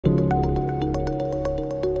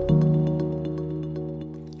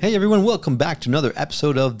Hey everyone, welcome back to another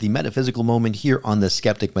episode of the Metaphysical Moment here on the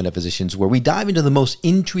Skeptic Metaphysicians, where we dive into the most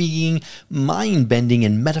intriguing, mind-bending,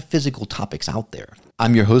 and metaphysical topics out there.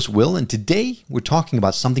 I'm your host, Will, and today we're talking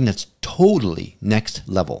about something that's totally next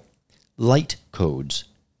level. Light codes.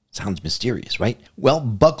 Sounds mysterious, right? Well,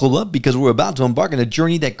 buckle up because we're about to embark on a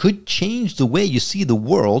journey that could change the way you see the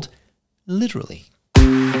world, literally.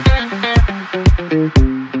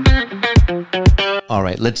 All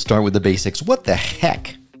right, let's start with the basics. What the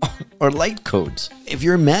heck are light codes? If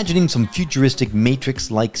you're imagining some futuristic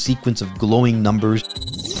matrix-like sequence of glowing numbers,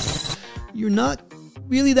 you're not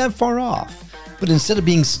really that far off. But instead of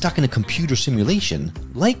being stuck in a computer simulation,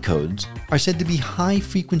 light codes are said to be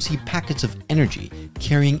high-frequency packets of energy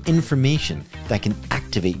carrying information that can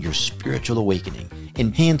activate your spiritual awakening,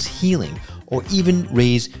 enhance healing, or even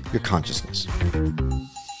raise your consciousness.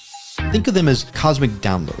 Think of them as cosmic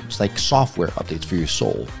downloads, like software updates for your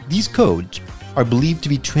soul. These codes are believed to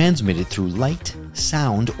be transmitted through light,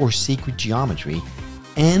 sound, or sacred geometry,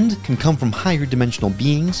 and can come from higher dimensional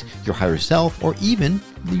beings, your higher self, or even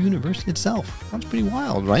the universe itself. Sounds pretty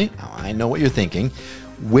wild, right? Now, I know what you're thinking.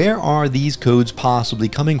 Where are these codes possibly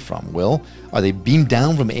coming from, Will? Are they beamed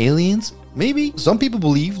down from aliens? Maybe. Some people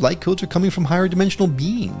believe light codes are coming from higher dimensional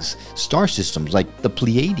beings, star systems like the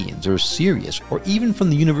Pleiadians or Sirius, or even from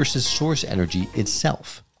the universe's source energy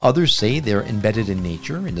itself. Others say they're embedded in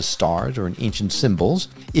nature, in the stars, or in ancient symbols.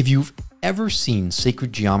 If you've ever seen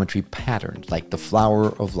sacred geometry patterns like the flower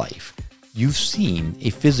of life, you've seen a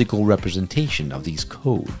physical representation of these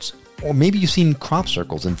codes. Or maybe you've seen crop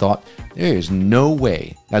circles and thought, there's no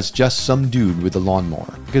way that's just some dude with a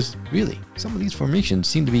lawnmower. Because really, some of these formations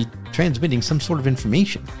seem to be transmitting some sort of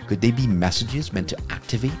information. Could they be messages meant to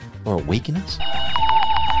activate or awaken us?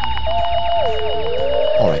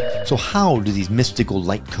 Alright, so how do these mystical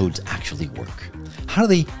light codes actually work? How do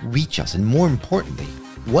they reach us? And more importantly,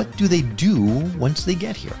 what do they do once they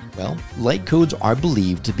get here? Well, light codes are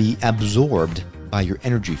believed to be absorbed by your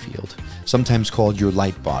energy field, sometimes called your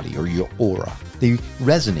light body or your aura. They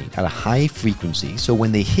resonate at a high frequency, so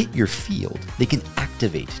when they hit your field, they can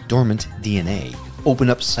activate dormant DNA,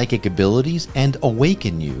 open up psychic abilities, and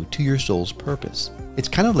awaken you to your soul's purpose. It's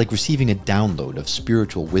kind of like receiving a download of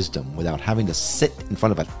spiritual wisdom without having to sit in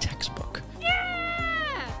front of a textbook.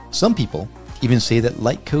 Yeah! Some people even say that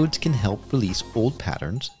light codes can help release old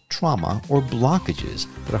patterns, trauma, or blockages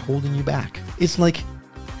that are holding you back. It's like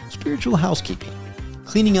spiritual housekeeping,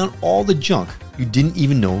 cleaning out all the junk you didn't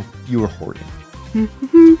even know you were hoarding.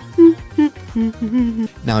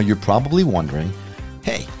 Now you're probably wondering,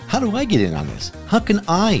 hey, how do I get in on this? How can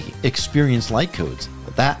I experience light codes?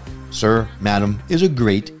 But that, sir, madam, is a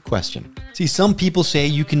great question. See, some people say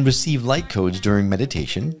you can receive light codes during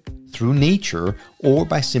meditation, through nature, or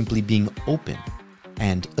by simply being open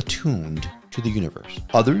and attuned to the universe.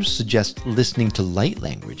 Others suggest listening to light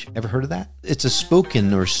language. Ever heard of that? It's a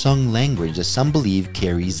spoken or sung language that some believe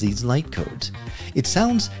carries these light codes. It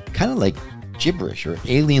sounds kind of like gibberish or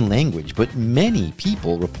alien language, but many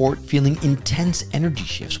people report feeling intense energy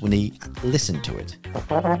shifts when they listen to it.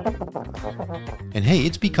 And hey,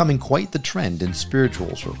 it's becoming quite the trend in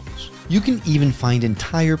spiritual circles. You can even find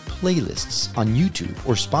entire playlists on YouTube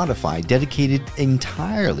or Spotify dedicated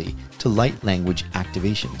entirely to light language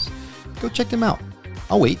activations. Go check them out.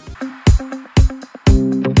 I'll wait.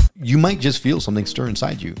 You might just feel something stir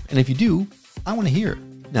inside you, and if you do, I want to hear it.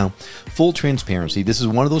 Now, full transparency, this is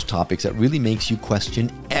one of those topics that really makes you question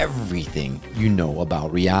everything you know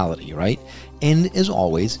about reality, right? And as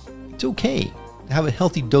always, it's okay to have a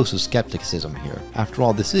healthy dose of skepticism here. After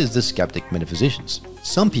all, this is the Skeptic Metaphysicians.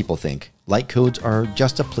 Some people think light codes are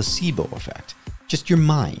just a placebo effect, just your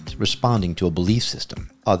mind responding to a belief system.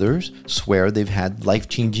 Others swear they've had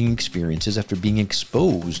life-changing experiences after being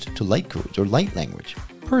exposed to light codes or light language.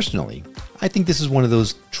 Personally, I think this is one of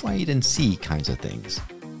those try it and see kinds of things.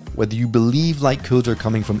 Whether you believe light codes are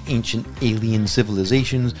coming from ancient alien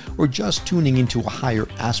civilizations or just tuning into a higher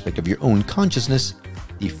aspect of your own consciousness,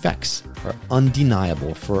 the effects are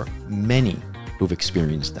undeniable for many who've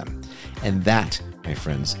experienced them. And that, my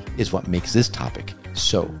friends, is what makes this topic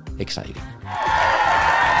so exciting.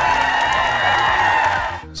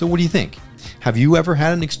 So what do you think? Have you ever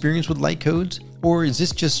had an experience with light codes? Or is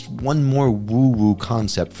this just one more woo-woo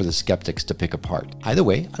concept for the skeptics to pick apart? Either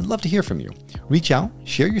way, I'd love to hear from you. Reach out,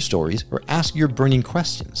 share your stories, or ask your burning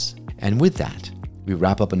questions. And with that, we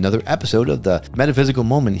wrap up another episode of the Metaphysical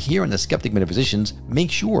Moment here on the Skeptic Metaphysicians. Make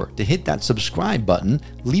sure to hit that subscribe button,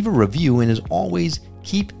 leave a review, and as always,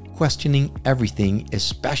 keep questioning everything,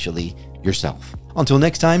 especially yourself. Until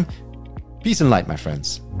next time, peace and light, my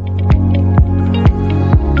friends.